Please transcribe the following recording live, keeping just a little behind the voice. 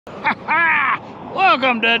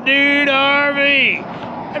Welcome to Dude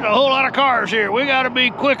RV. There's a whole lot of cars here. We got to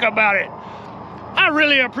be quick about it. I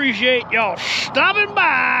really appreciate y'all stopping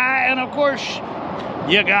by, and of course,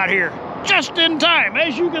 you got here just in time.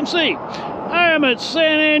 As you can see, I am at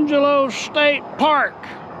San Angelo State Park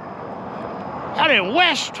out in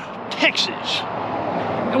West Texas,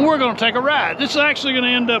 and we're going to take a ride. This is actually going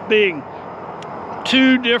to end up being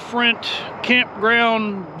two different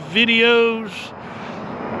campground videos,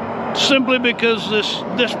 simply because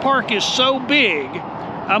this park is so big.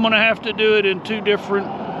 I'm going to have to do it in two different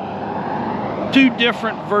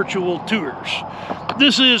virtual tours.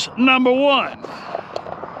 This is number one.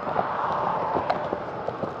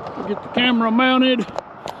 Get the camera mounted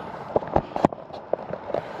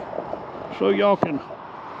so y'all can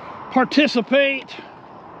participate.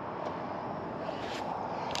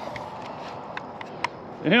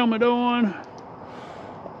 The helmet on.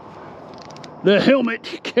 The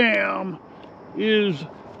helmet cam is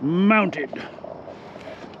mounted.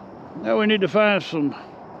 Now we need to find some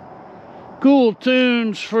cool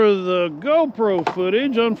tunes for the GoPro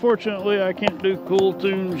footage. Unfortunately, I can't do cool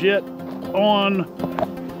tunes yet on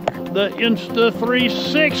the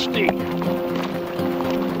Insta360.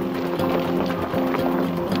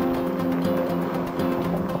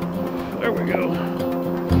 There we go.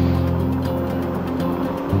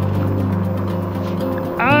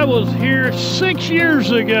 I was here 6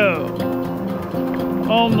 years ago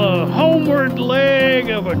on the homeward leg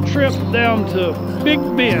of a trip down to Big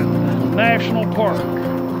Bend National Park.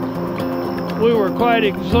 We were quite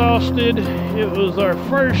exhausted. It was our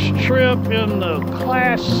first trip in the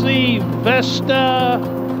Class C Vesta.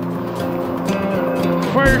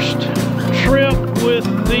 First trip with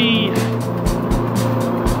the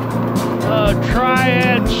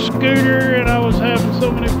Triad scooter, and I was having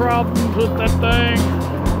so many problems with that thing.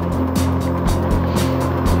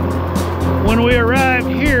 When we arrived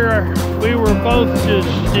here, we were both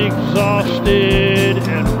just exhausted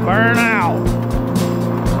and burnt out.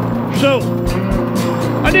 So,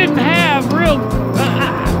 I didn't have real...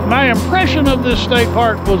 my impression of this state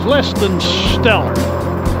park was less than stellar.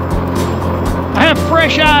 I have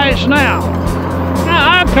fresh eyes now.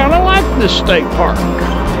 I kind of like this state park.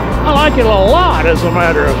 I like it a lot, as a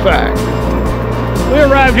matter of fact. We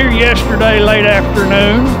arrived here yesterday late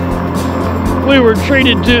afternoon. We were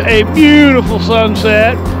treated to a beautiful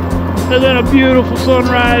sunset and then a beautiful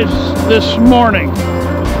sunrise this morning.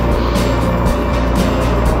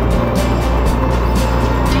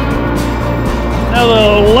 Now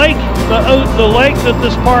the lake that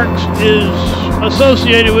this park is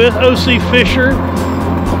associated with, O.C. Fisher,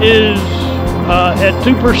 is at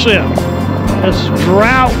 2%. It's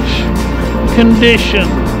drought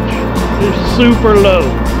conditions. It's super low.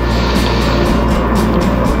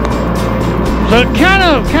 So it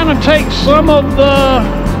kind of takes some of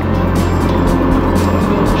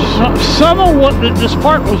what this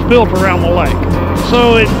park was built around the lake.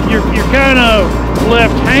 So you're kind of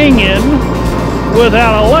left hanging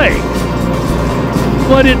without a lake.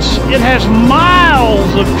 But it has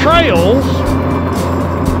miles of trails.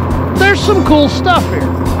 There's some cool stuff here.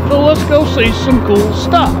 So let's go see some cool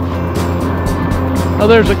stuff. Now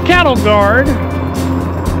there's a cattle guard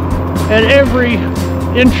at every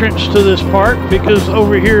entrance to this park, because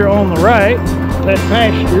over here on the right, that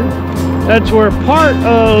pasture, that's where part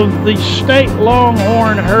of the state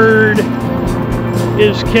longhorn herd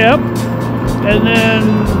is kept. And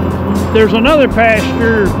then there's another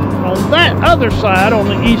pasture on that other side, on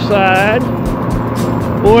the east side,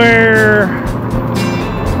 where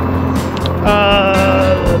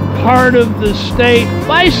part of the state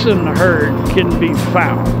bison herd can be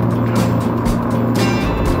found.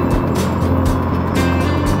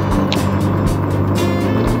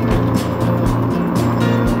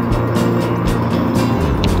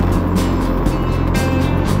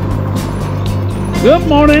 Good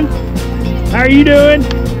morning. How are you doing?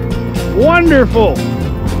 Wonderful.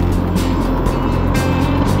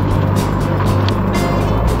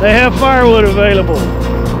 They have firewood available.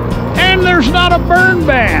 And there's not a burn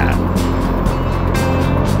ban.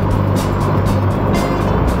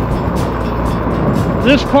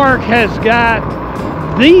 This park has got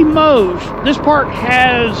this park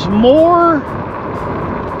has more,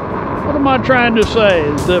 what am I trying to say?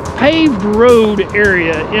 The paved road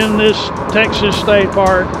area in this Texas State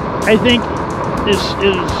Park, I think it's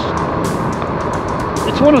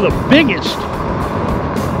one of the biggest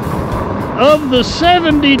of the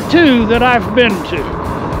 72 that I've been to.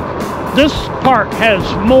 This park has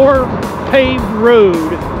more paved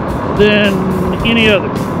road than any other.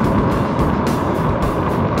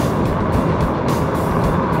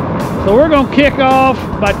 So So we're going to kick off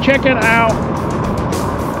by checking out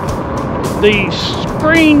the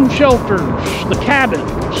screen shelters, the cabins.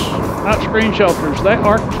 Not screen shelters, they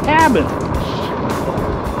are cabins.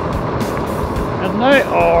 And they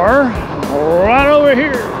are right over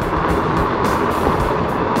here.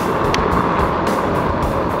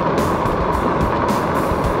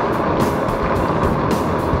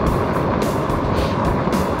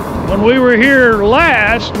 When we were here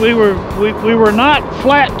last, we were not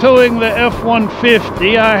flat towing the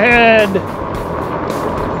F-150. I had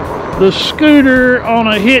the scooter on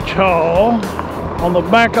a hitch haul on the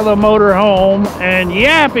back of the motorhome, and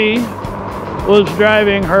Yappy was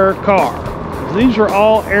driving her car. These are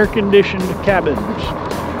all air-conditioned cabins.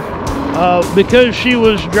 Because she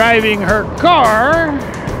was driving her car,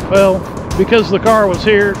 well, because the car was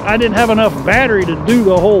here, I didn't have enough battery to do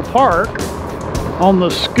the whole park on the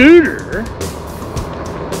scooter,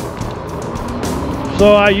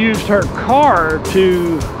 so I used her car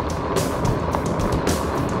to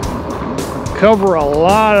cover a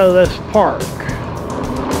lot of this park.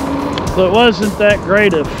 So it wasn't that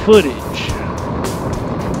great of footage.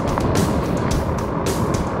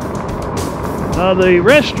 The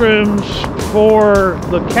restrooms for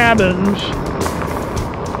the cabins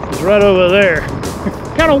is right over there.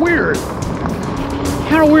 Kind of weird.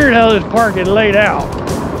 Kind of weird how this park is laid out,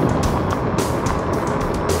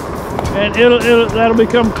 and that'll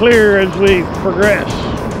become clear as we progress.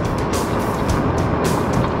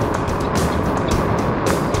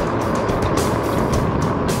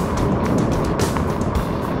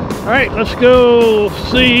 All right, let's go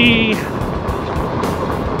see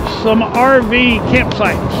some RV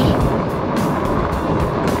campsites.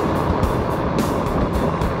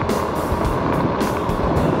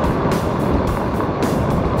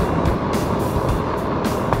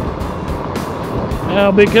 Now,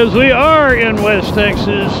 because we are in West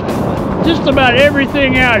Texas, just about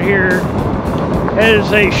everything out here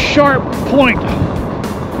has a sharp point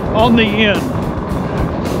on the end.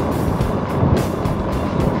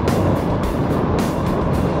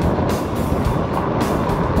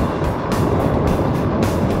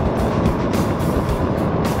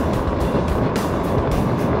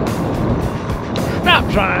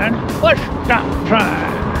 Stop sign. Let's stop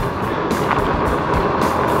sign.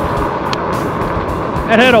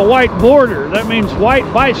 It had a white border. That means white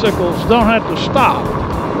bicycles don't have to stop,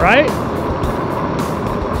 right?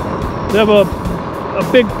 They have a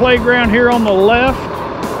big playground here on the left.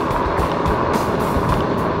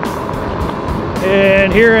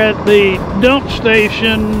 And here at the dump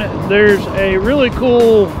station, there's a really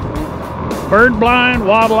cool bird blind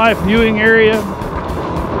wildlife viewing area,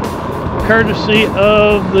 courtesy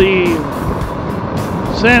of the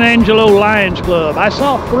San Angelo Lions Club. I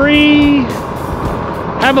saw 3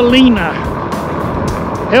 javelina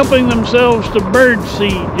helping themselves to bird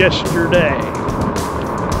seed yesterday.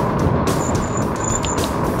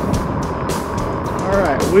 All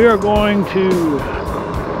right, we are going to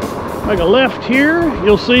make a left here.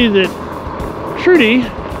 You'll see that Trudy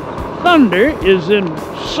Thunder is in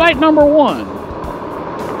site number 1.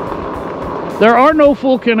 There are no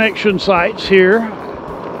full connection sites here.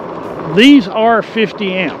 These are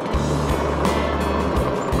 50 amp.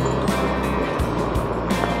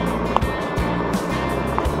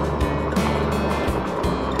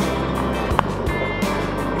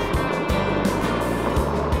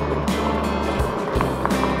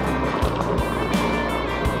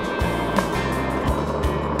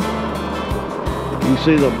 You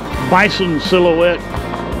see the bison silhouette.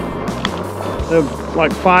 They have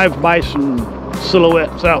like 5 bison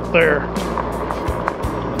silhouettes out there.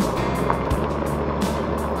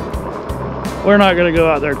 We're not going to go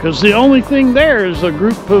out there because the only thing there is a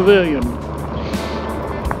group pavilion.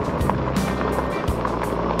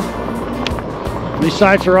 These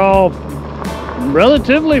sites are all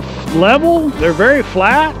relatively level. They're very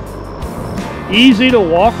flat, easy to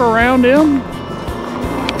walk around in.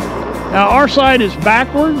 Now our side is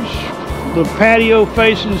backwards. The patio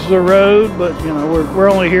faces the road, but you know we're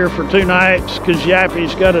only here for 2 nights because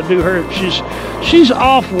Yappy's got to do her. She's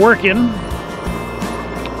off working.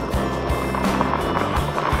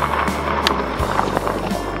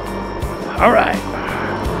 All right,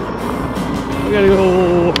 we got to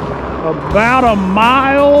go about a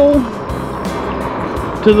mile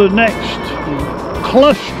to the next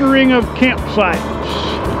clustering of campsites.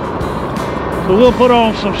 So we'll put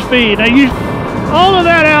on some speed. Now all of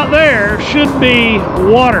that out there should be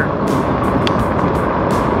water.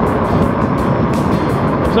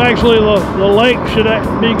 It's actually the lake should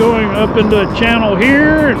be going up into a channel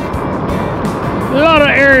here. A lot of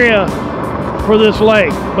area for this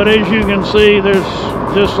lake, but as you can see, there's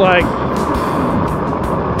just like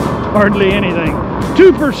hardly anything.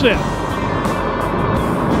 2%.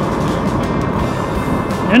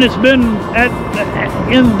 And it's been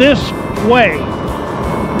in this way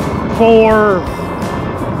for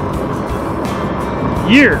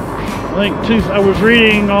years. I was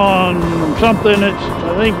reading on something,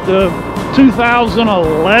 I think the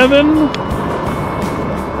 2011,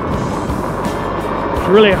 it's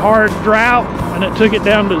a really hard drought, and it took it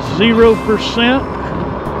down to 0%.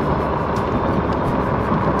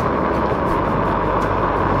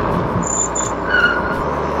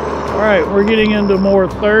 All right, we're getting into more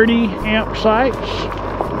 30 amp sites.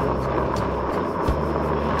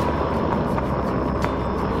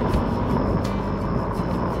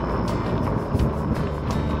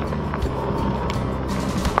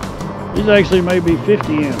 These actually may be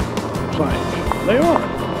 50 amp sites. They are.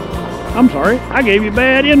 I'm sorry, I gave you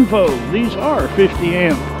bad info. These are 50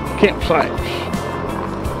 amp campsites.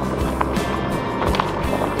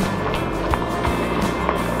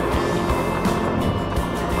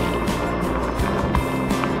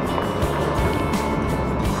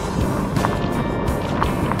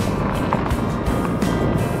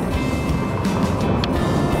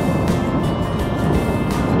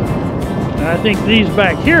 I think these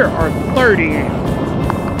back here are 30 amp.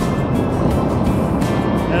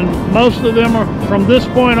 And most of them are, from this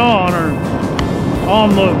point on, are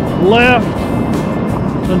on the left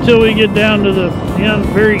until we get down to the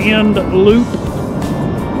very end loop.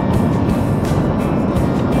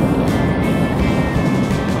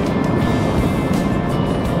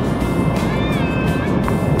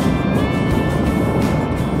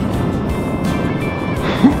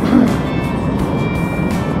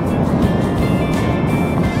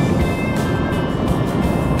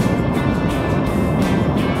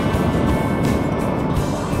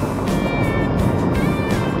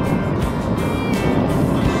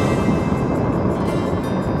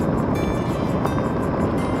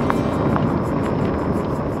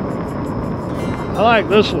 I like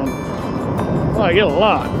this one. I like it a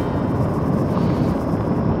lot. I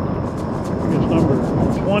think it's number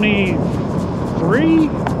 23?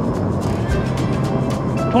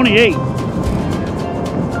 28.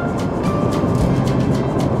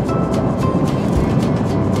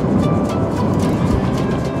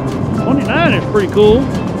 '29 is pretty cool.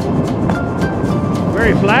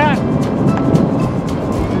 Very flat.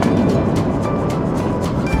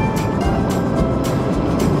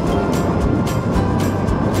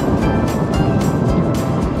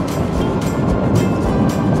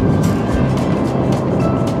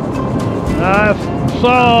 I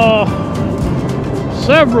saw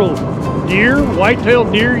several deer,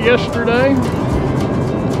 white-tailed deer yesterday.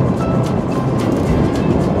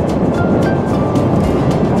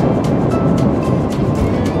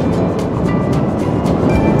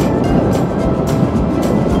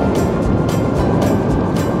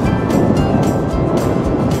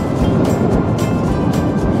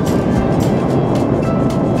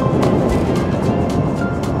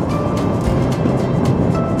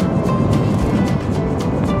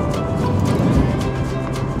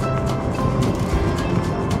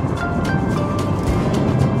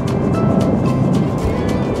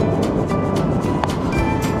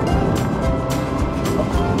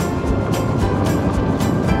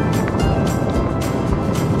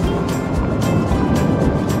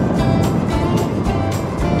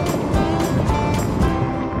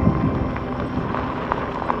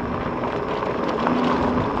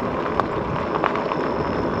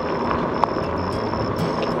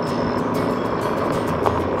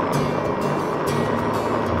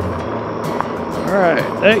 Alright,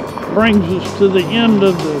 that brings us to the end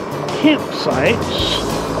of the campsites.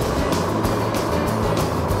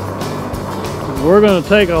 We're going to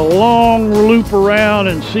take a long loop around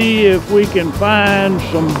and see if we can find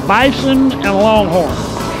some bison and longhorns.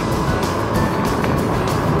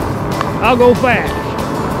 I'll go fast.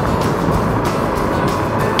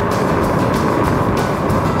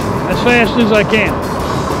 As fast as I can,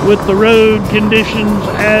 with the road conditions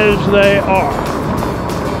as they are.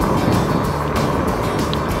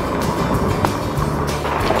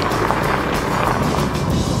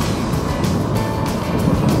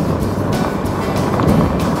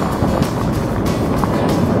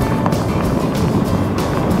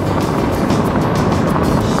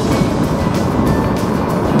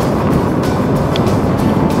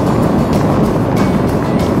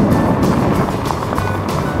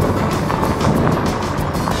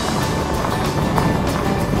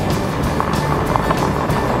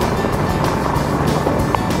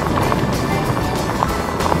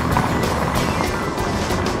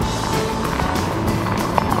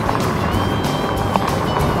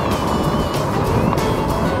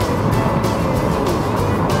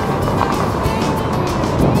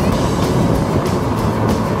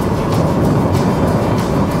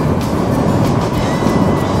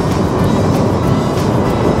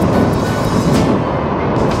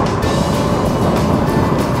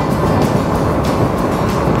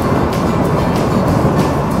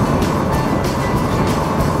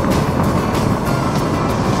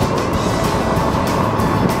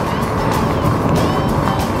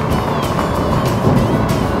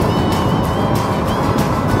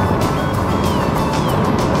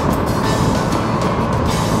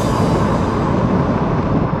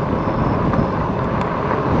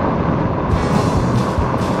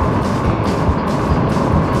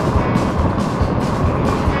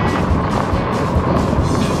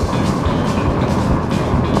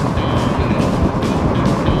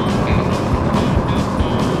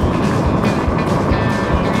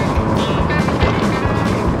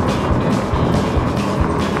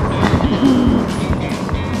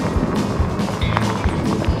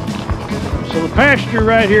 pasture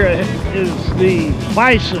right here is the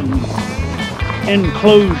bison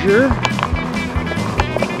enclosure.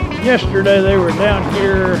 Yesterday they were down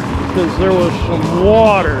here because there was some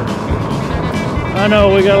water. I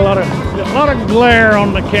know we got a lot of glare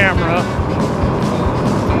on the camera.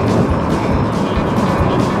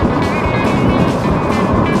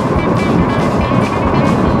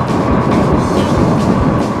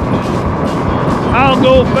 I'll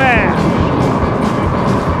go fast.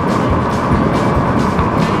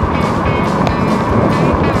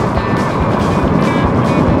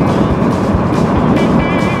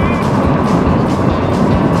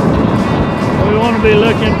 We want to be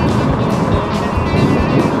looking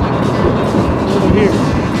over here.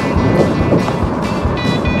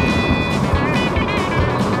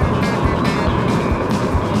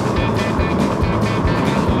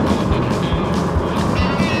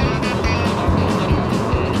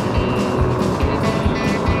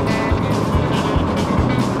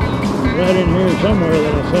 Right in here somewhere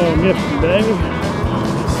that I saw him yesterday.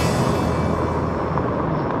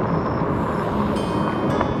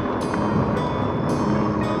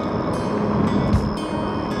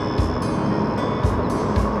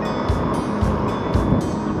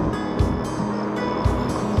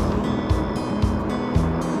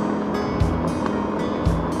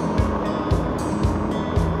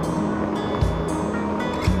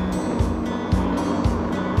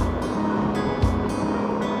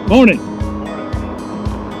 Morning.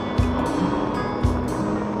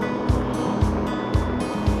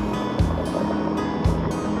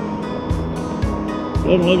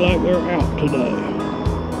 Doesn't look like they're out today.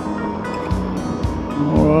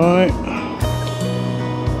 All right.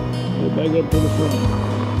 Get back up to the front.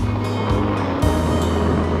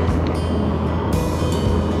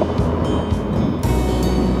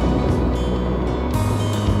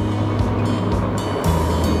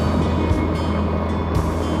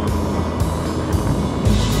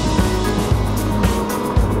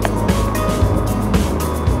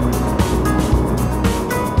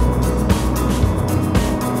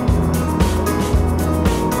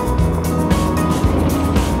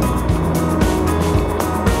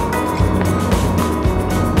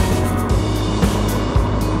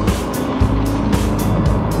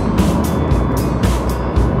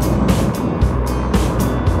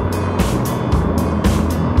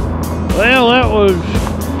 Well, that was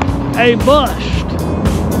a bust,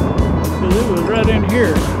 because it was right in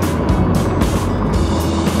here.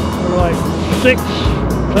 There were like 6,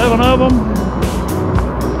 7 of them.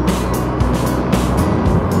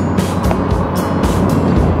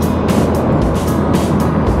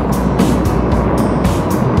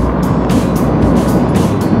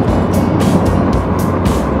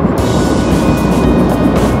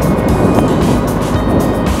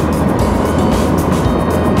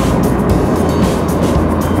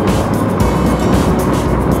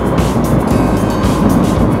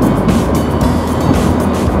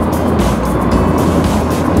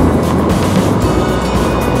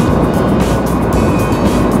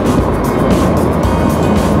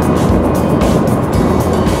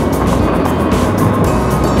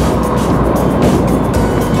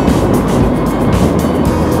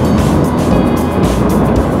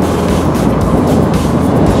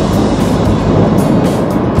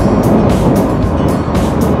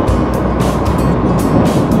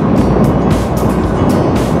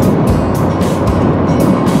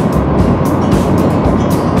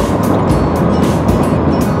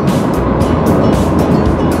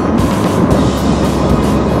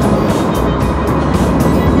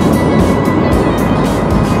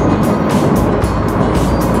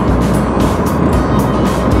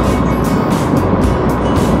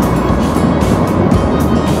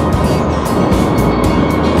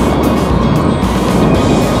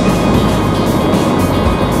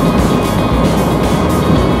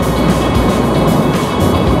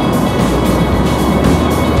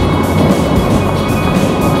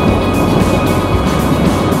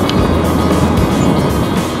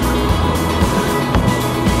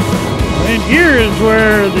 Here is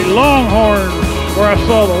where the Longhorns, where I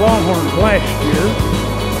saw the Longhorns last year.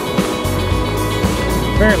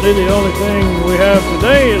 Apparently the only thing we have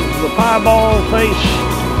today is the piebald face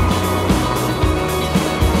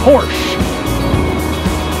horse.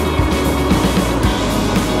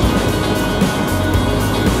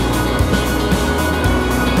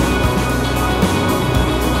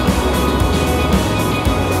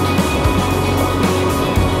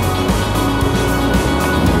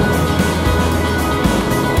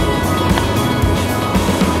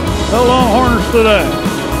 No Longhorns today.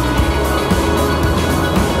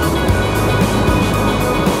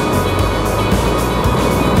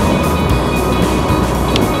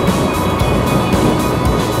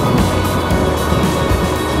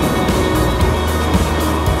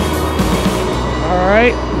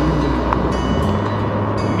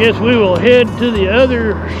 guess we will head to the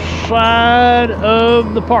other side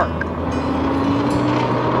of the park.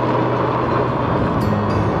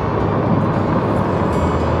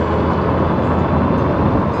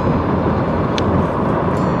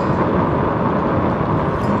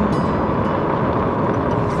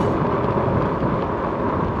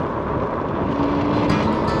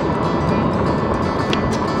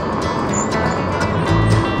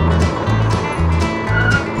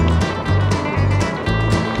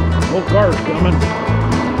 Cars coming.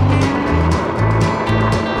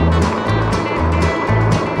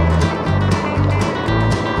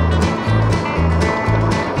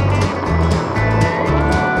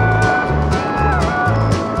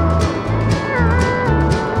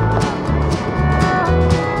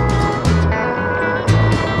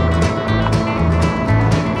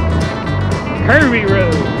 Curvy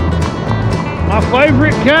road, my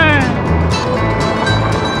favorite kind.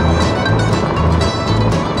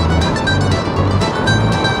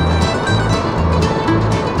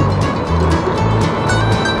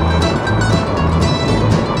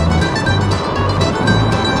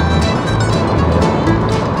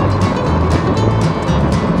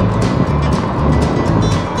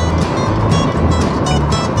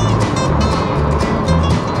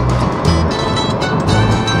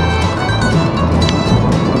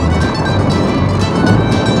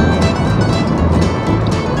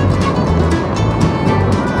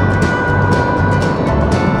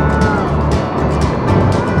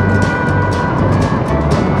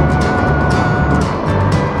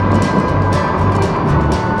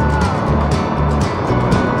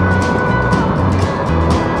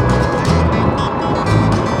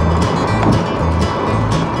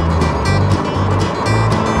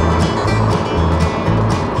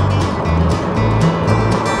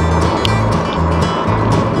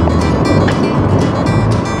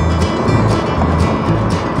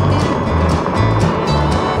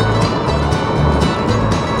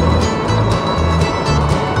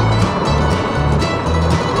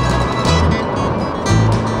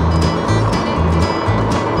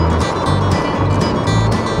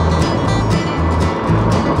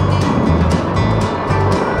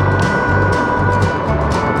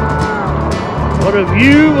 What a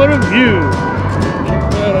view, what a view. Check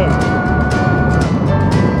that out.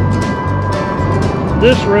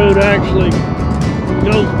 This road actually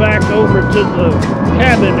goes back over to the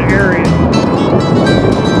cabin area.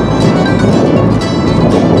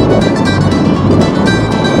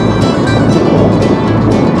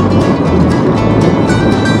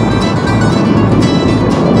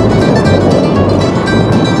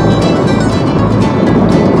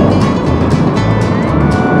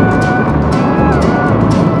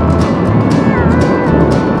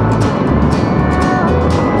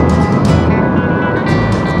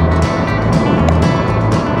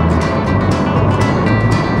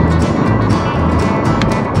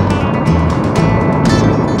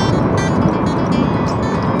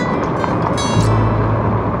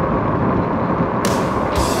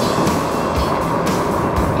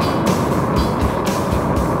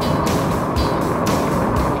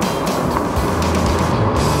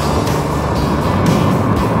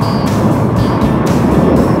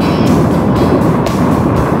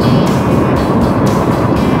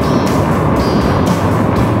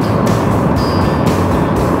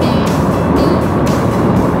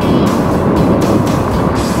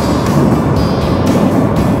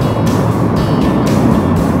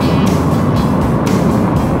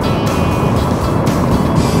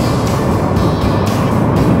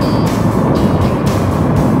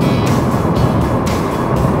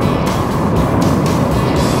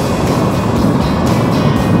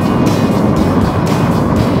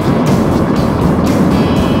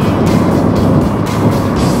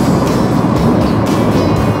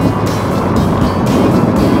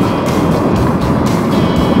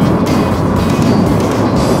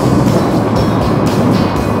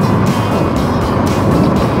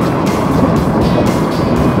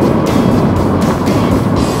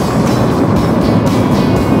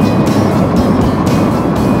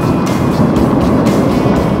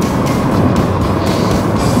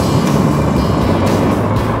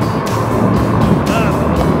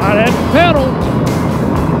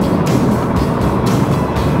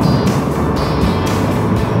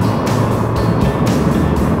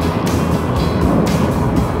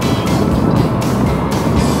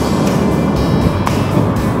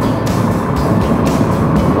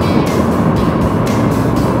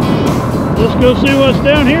 Let's go see what's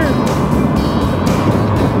down here.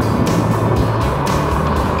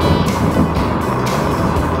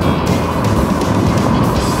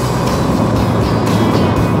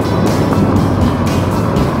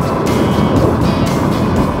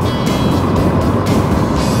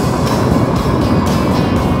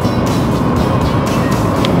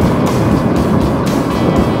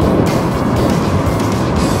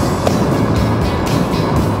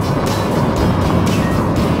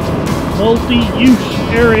 multi-use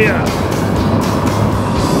area.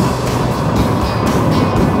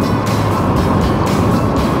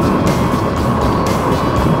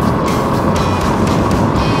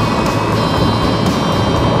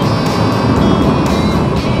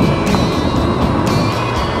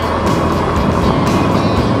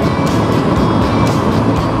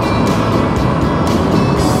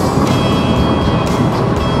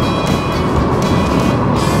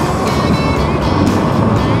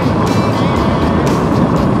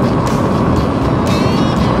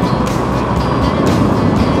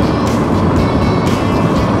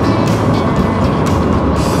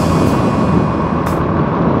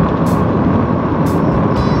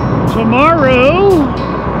 Tomorrow,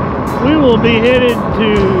 we will be headed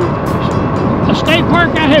to a state park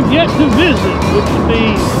I have yet to visit, which is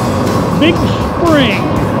the Big Spring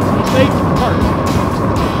State Park.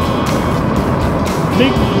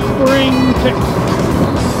 Big Spring, Texas.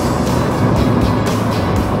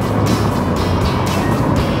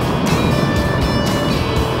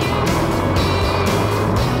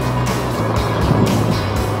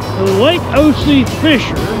 The Lake O.C.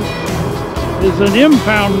 Fisher is an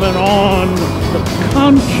impoundment on the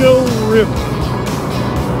Concho River.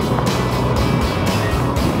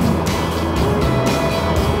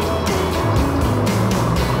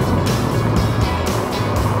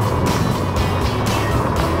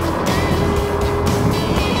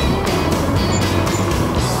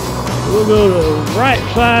 We'll go to the right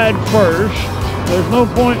side first. There's no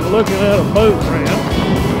point in looking at a boat ramp,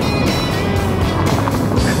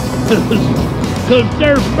 because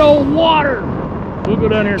there's no water. We'll go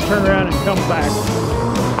down here and turn around and come back.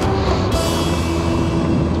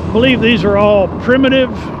 I believe these are all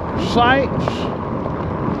primitive sites.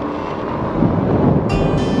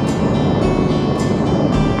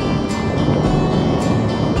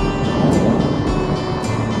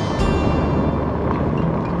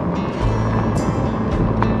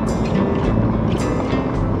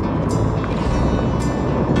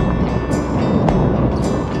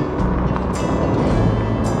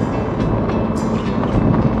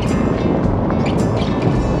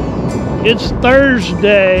 It's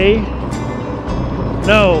Thursday.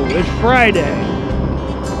 No, it's Friday.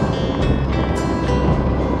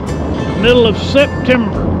 Middle of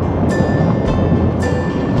September.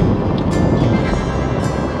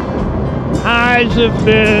 Highs have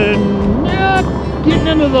been getting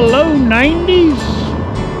into the low 90s.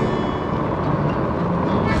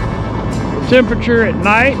 The temperature at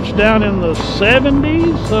night's down in the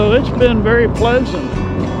 70s, so it's been very pleasant.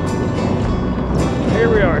 Here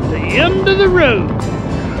we are at the end of the road.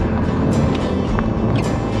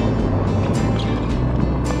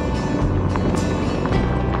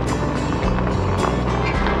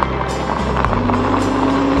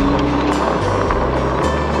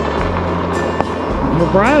 I'm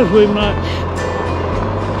surprised we've not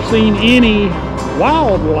seen any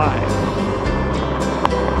wildlife.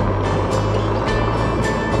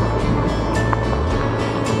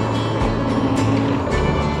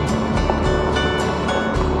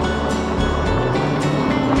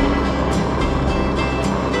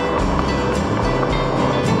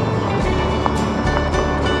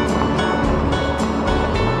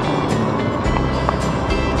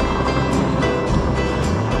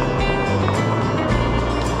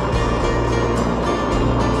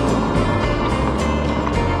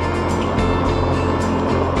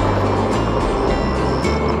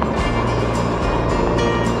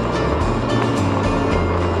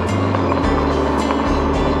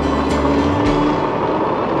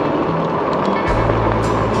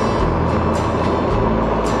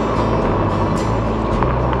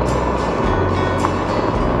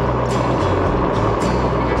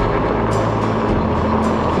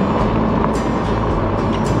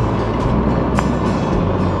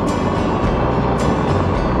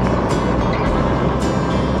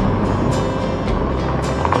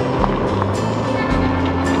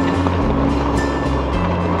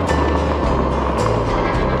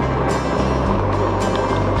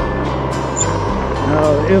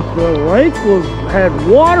 If the lake had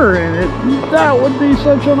water in it, that would be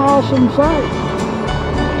such an awesome sight.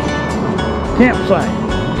 Campsite.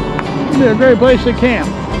 It'd be a great place to camp.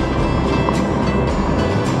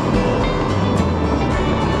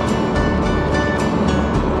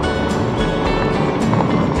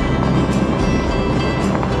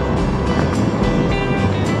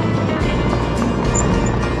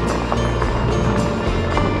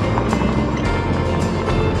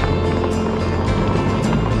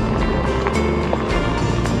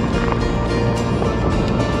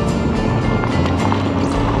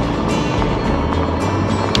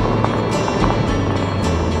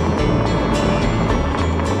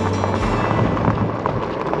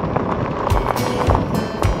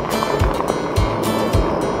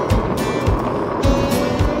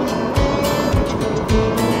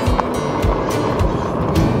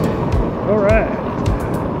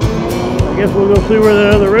 guess we'll go see where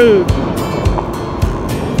that other road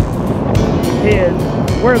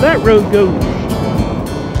heads. Where that road goes.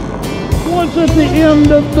 What's at the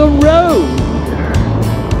end of the road?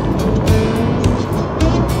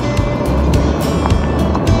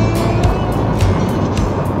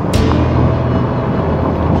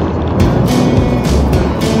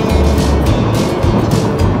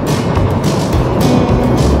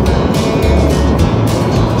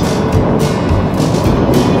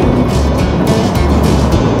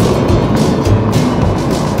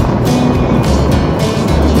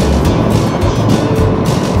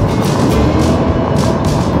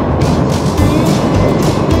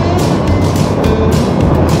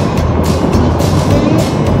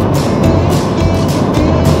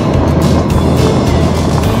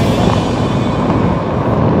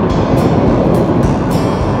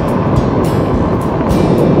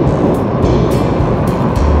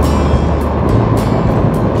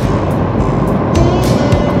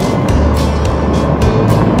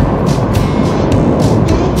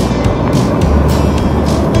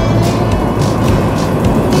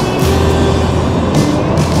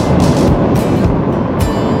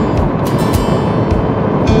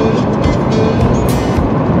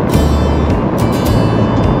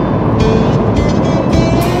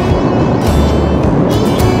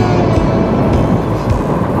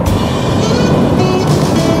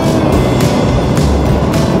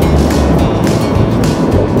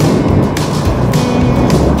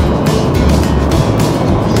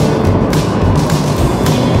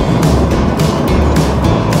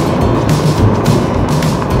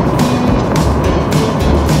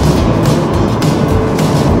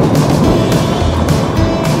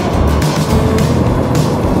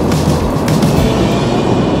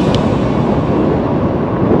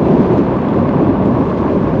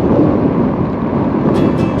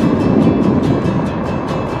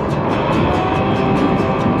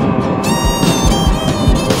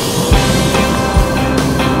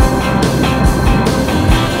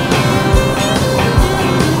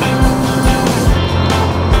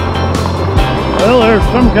 Well, there's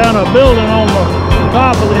some kind of building on the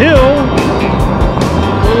top of the hill.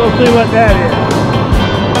 We'll go see what that is.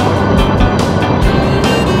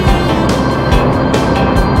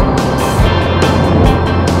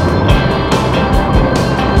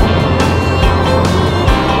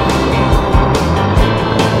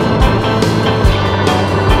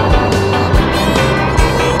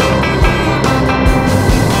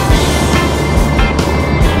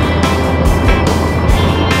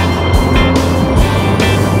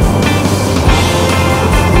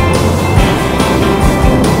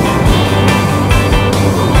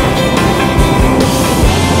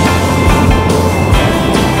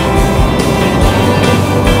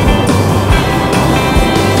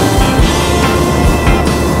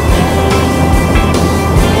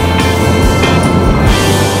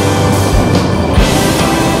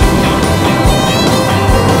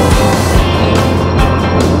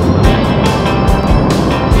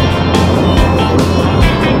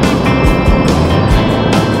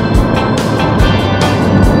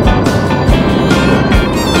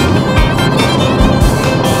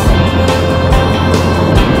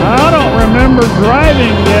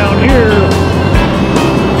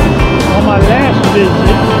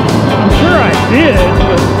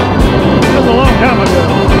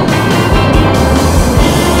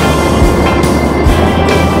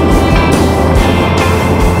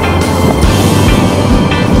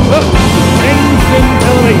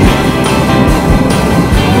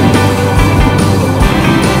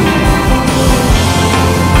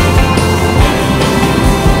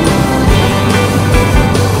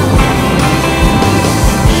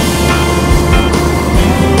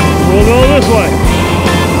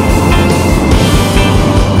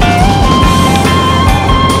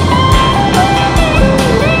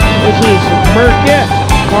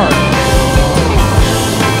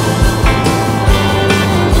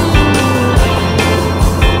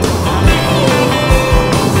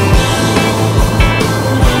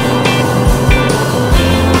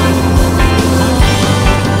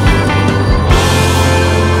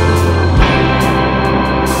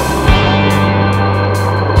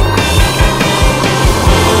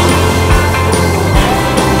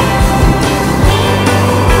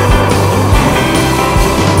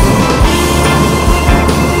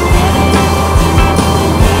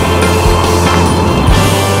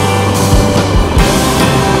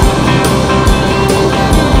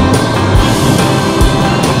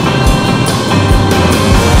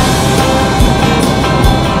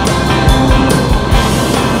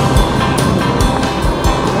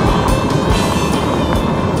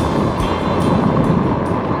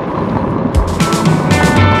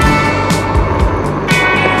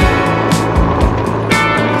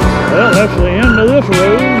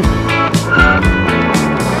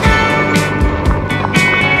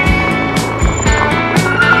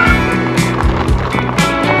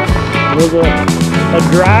 with a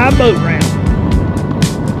dry boat ramp.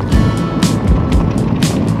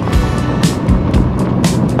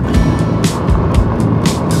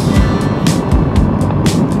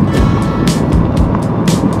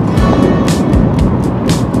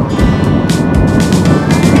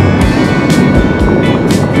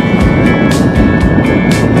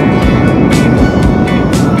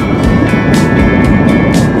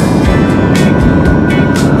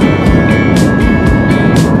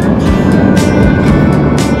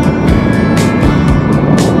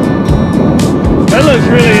 Looks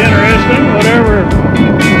really interesting, whatever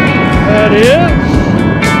that is.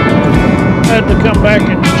 Had to come back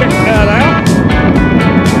and check that out.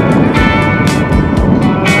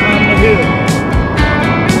 Look at it.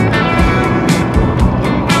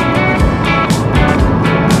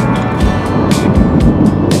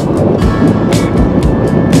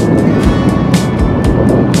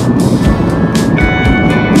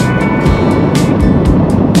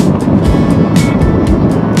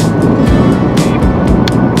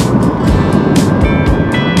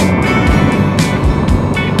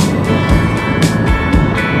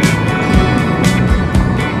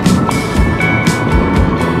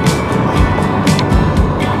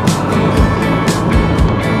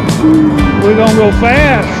 We're gonna go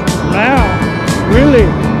fast now. Really,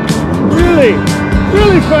 really,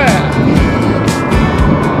 really fast.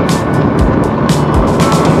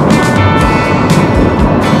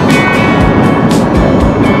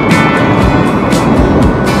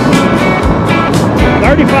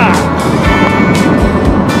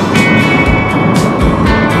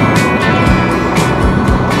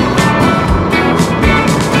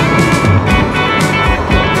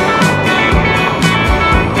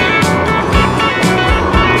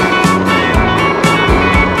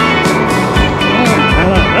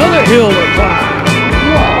 Hill to climb.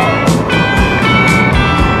 Wow.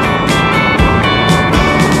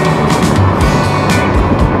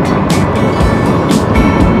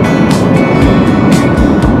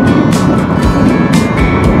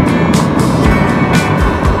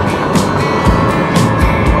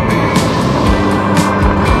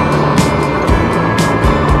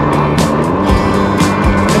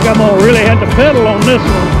 I think I'm gonna really have to pedal on this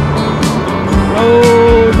one.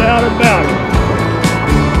 No doubt about it.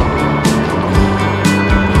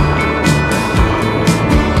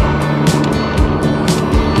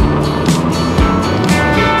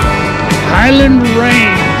 Highland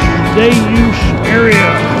Range Day Use Area,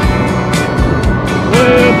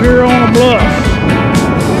 way up here on a bluff.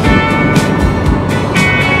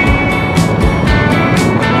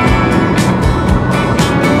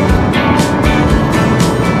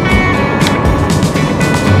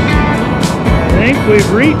 I think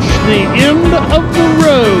we've reached the end of the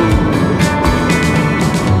road.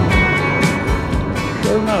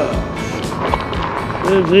 Sure enough,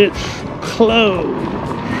 says it's closed.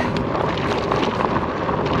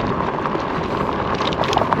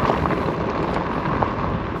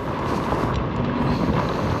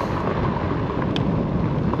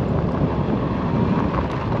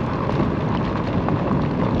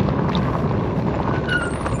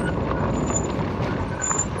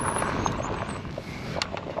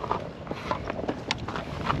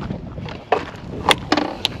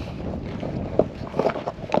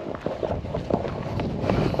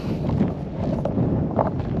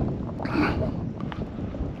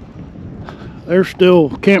 There's still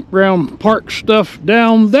campground park stuff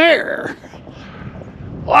down there.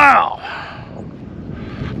 Wow.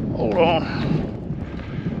 Hold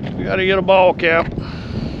on. We gotta get a ball cap.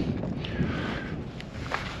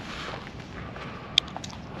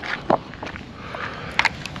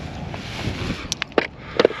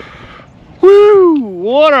 Woo!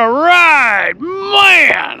 What a ride,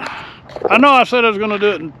 man! I know I said I was gonna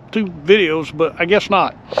do it in 2 videos, but I guess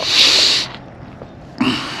not.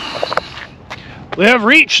 We have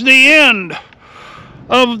reached the end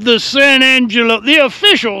of the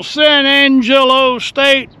official San Angelo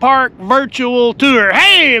State Park virtual tour.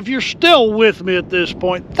 Hey, if you're still with me at this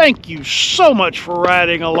point, thank you so much for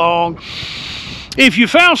riding along. If you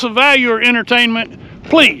found some value or entertainment,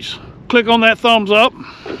 please click on that thumbs up.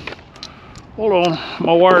 Hold on,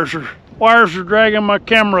 my wires are dragging my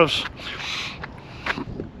cameras.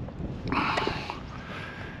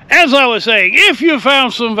 As I was saying, if you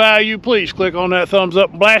found some value, please click on that thumbs up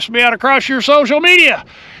and blast me out across your social media.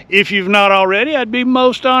 If you've not already, I'd be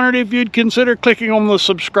most honored if you'd consider clicking on the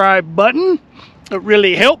subscribe button. It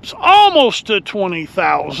really helps. Almost to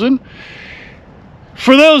 20,000.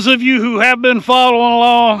 For those of you who have been following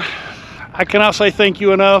along, I cannot say thank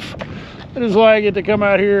you enough. That is why I get to come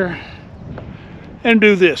out here and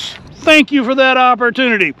do this. Thank you for that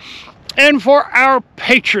opportunity. And for our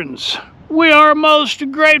patrons, we are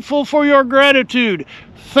most grateful for your gratitude.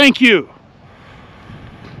 Thank you.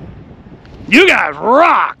 You guys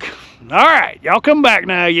rock. All right, y'all come back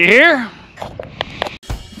now, you hear?